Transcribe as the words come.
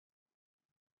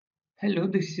Hello,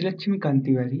 this is Lakshmi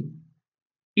Kantiwari.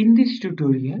 In this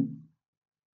tutorial,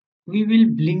 we will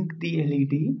blink the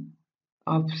LED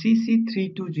of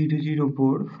CC3200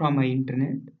 board from my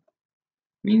internet.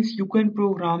 Means you can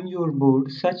program your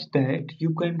board such that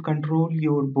you can control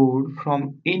your board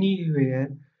from anywhere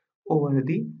over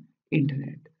the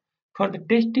internet. For the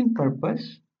testing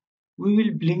purpose, we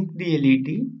will blink the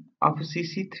LED of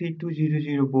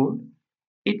CC3200 board.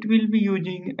 It will be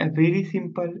using a very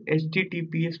simple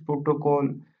HTTPS protocol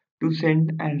to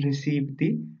send and receive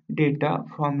the data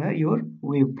from your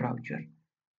web browser.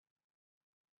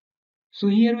 So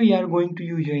here we are going to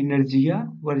use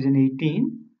Energia version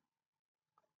 18.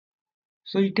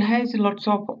 So it has lots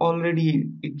of already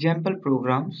example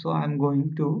programs. So I'm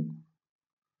going to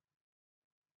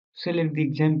select the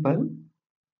example,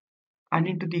 and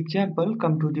into the example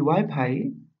come to the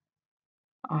Wi-Fi,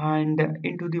 and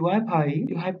into the Wi-Fi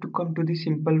you have to come to the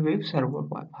simple web server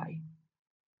Wi-Fi.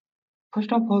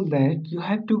 First of all, that you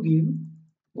have to give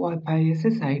Wi-Fi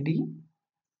SSID.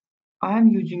 I am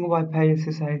using Wi-Fi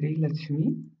SSID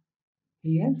Lakshmi.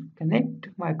 Here, connect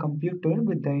my computer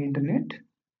with the internet.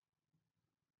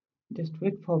 Just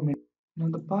wait for me. Now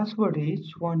the password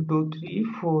is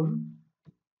 1234.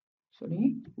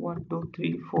 Sorry,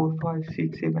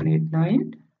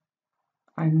 1234567889,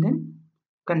 and then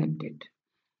connect it.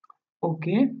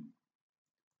 Okay.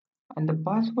 And the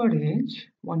password is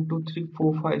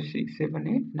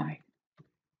 1234567889.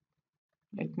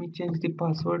 Let me change the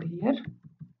password here.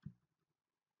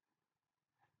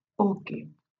 Okay.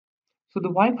 So the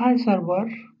Wi-Fi server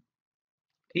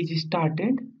is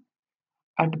started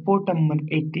at port number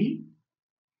 80,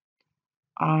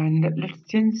 and let's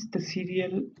change the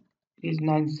serial is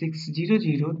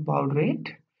 9600 baud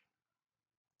rate.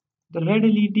 The red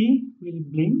LED will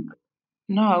blink.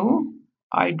 Now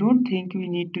I don't think we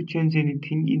need to change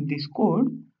anything in this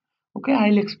code. Okay,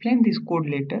 I'll explain this code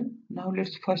later. Now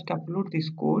let's first upload this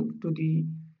code to the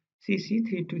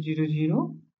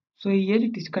CC3200. So here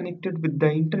it is connected with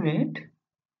the internet.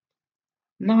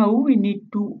 Now we need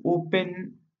to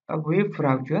open a web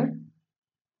browser,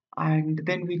 and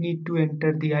then we need to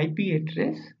enter the IP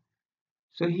address.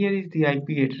 So here is the IP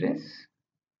address.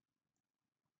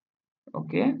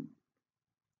 Okay,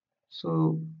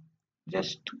 so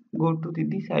just go to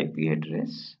this IP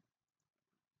address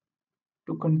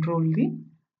to control the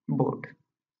board.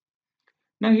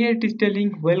 Now here it is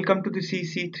telling welcome to the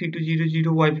CC3200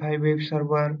 Wi-Fi web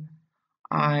server,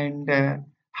 and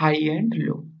high and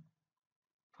low.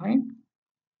 Fine.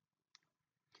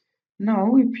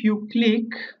 Now if you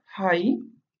click high,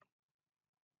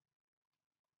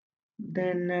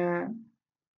 then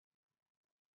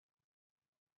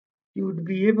you would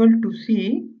be able to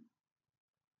see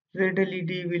red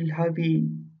LED will be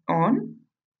on,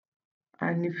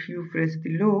 and if you press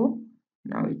the low,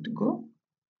 now it go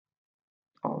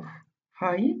off.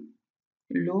 High,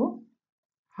 low,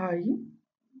 high,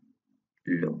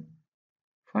 low.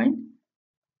 Fine.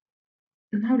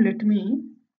 Now let me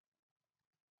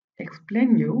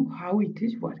explain you how it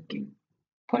is working.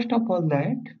 First of all,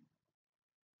 that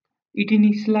it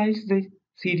initializes the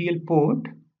serial port,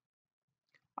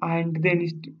 and then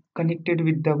is connected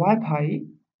with the Wi-Fi,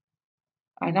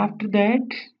 and after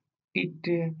that it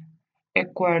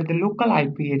acquired the local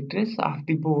IP address of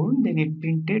the board. Then it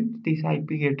printed this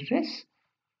IP address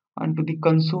onto the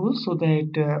console so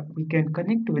that we can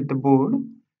connect with the board,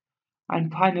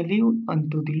 and finally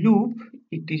onto the loop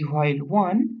it is while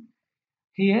 1.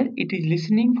 Here it is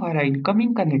listening for an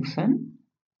incoming connection.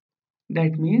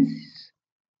 That means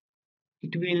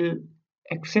it will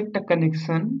accept a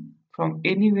connection from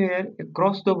anywhere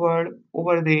across the world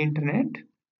over the internet,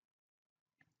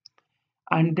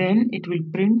 and then it will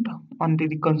print onto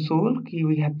the console key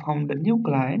we have found a new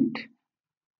client,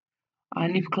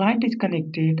 and if client is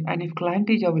connected and if client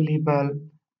is available,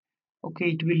 okay,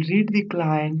 it will read the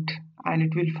client and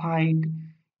it will find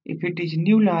if it is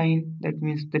new line, that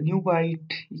means the new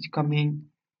byte is coming.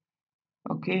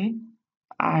 Okay,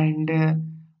 and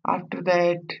after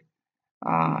that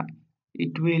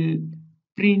it will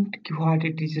print what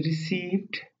it is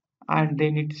received, and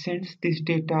then it sends this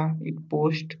data. It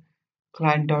posts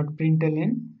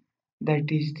client.println,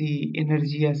 that is the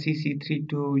Energia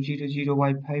CC3200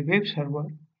 Wi-Fi web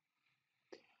server,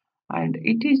 and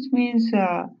it is means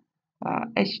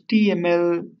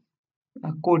HTML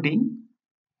coding.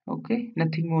 Okay,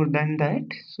 nothing more than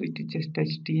that. So it is just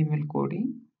HTML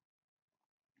coding.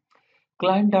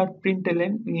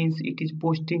 Client.println means it is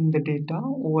posting the data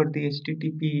over the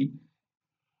HTTP,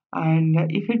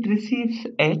 and if it receives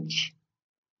H,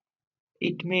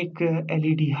 it make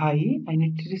LED high, and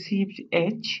it receives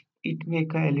H, it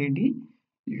make LED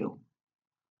low.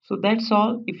 So that's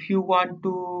all. If you want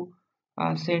to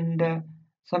send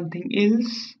something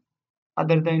else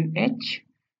other than H,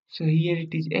 so here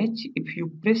it is H. If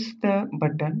you press the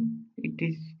button, it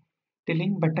is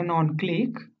telling button on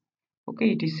click.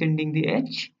 Okay, it is sending the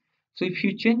H. So if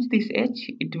you change this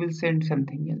H, it will send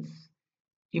something else.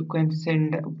 You can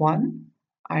send 1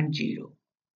 and 0.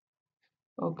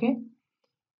 Okay,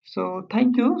 so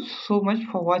thank you so much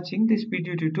for watching this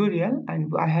video tutorial,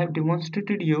 and I have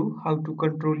demonstrated you how to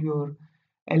control your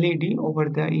LED over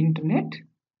the internet.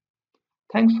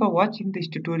 Thanks for watching this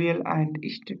tutorial and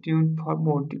stay tuned for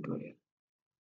more tutorials.